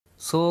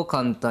そう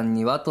簡単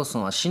にワト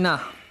ソンは死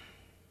な。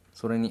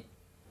それに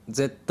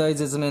絶対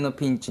絶命の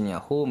ピンチに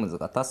はホームズ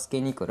が助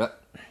けに来る。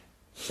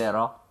せや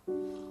ろ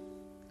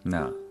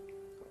なあ。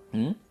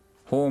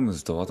ホーム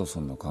ズとワトソ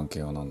ンの関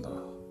係は何だ？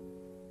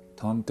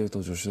探偵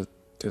と助手っ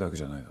てだけ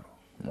じゃないだろ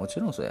う。もち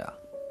ろんそや。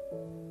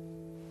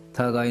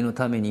互いの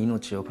ために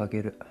命を懸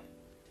ける。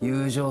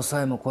友情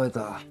さえも超え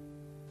た。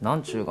な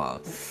んちゅう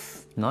か、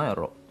なんや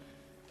ろ。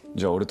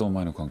じゃあ俺とお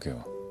前の関係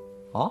は？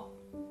あ？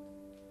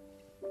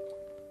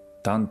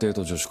探偵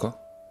と助手か？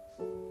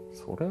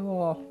それ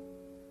は、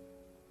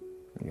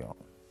いや、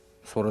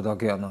それだ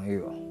けやない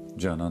よ。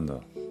じゃあなんだ？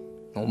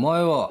お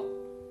前は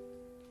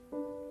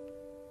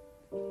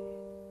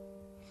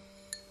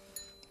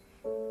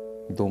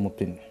どう思っ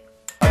てんの？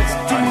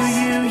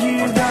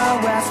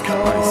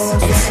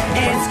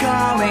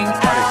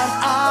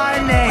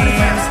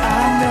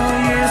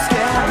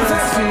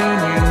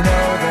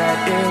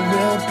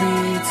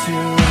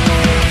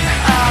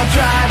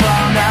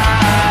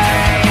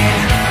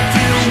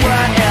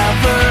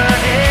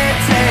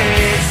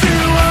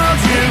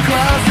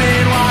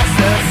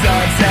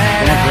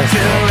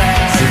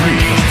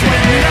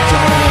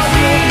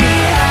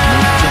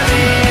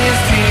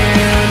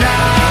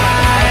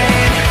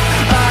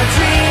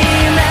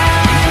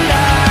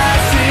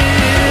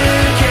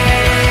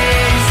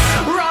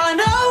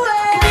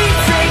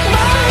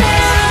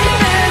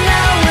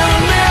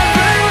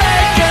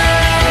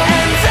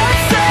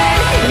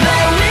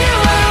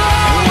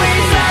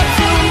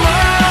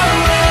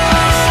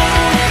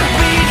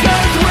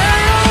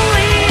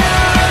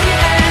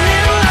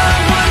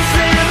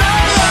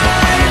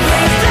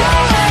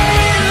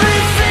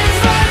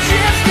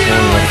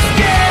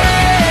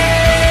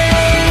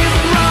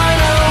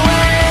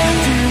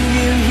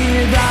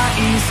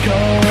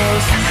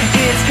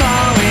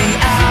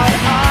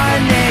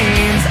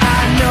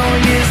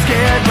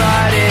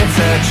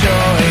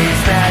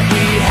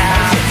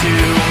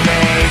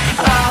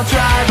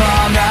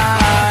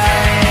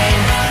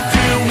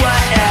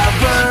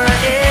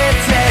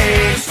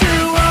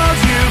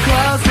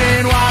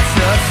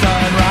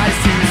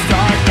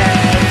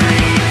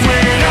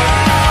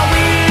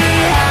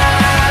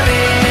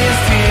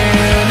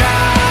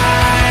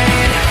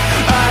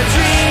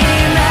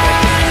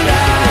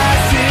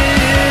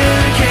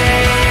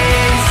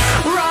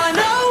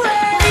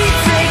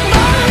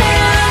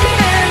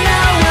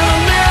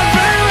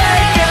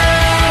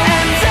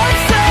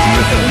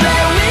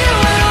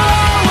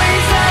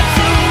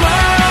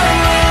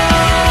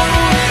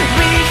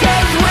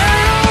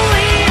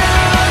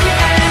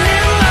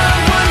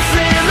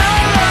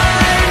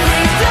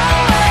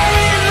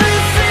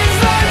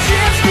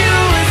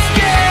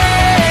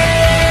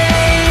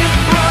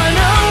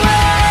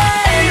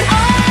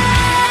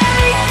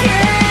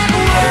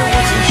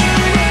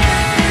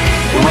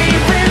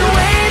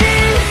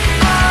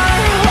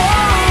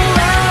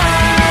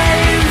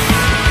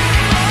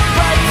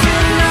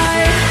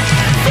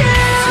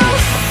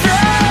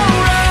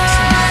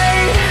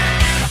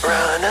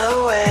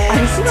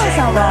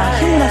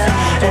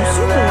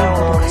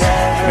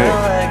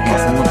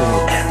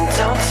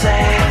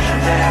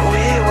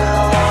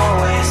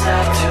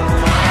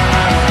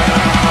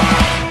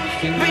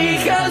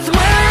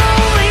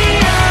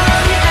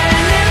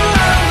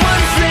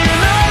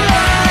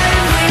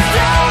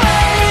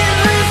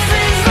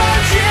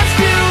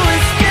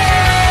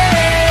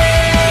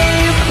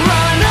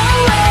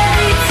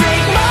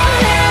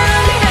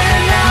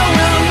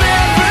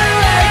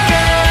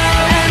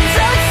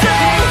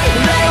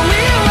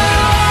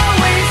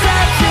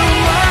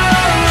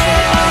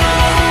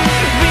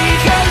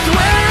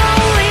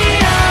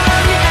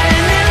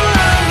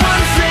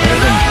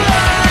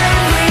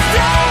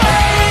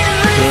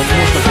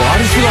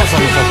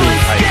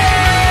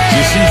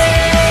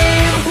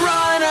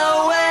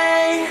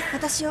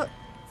私を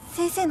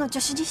先生の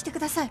助手にしてく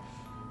ださい。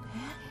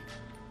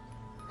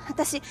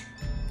私、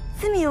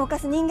罪を犯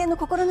す人間の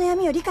心の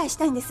闇を理解し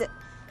たいんです。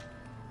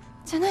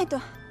じゃないと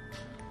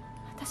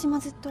私も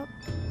ずっと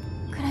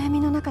暗闇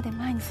の中で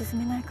前に進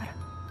めないから。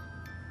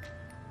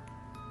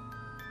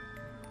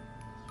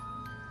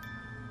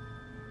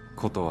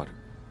断る。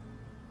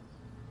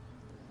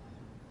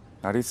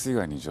アリス以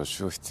外に助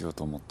手を必要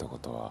と思ったこ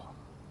とは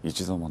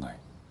一度もない。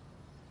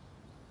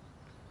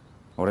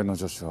俺の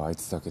助手はあい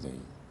つだけでいい。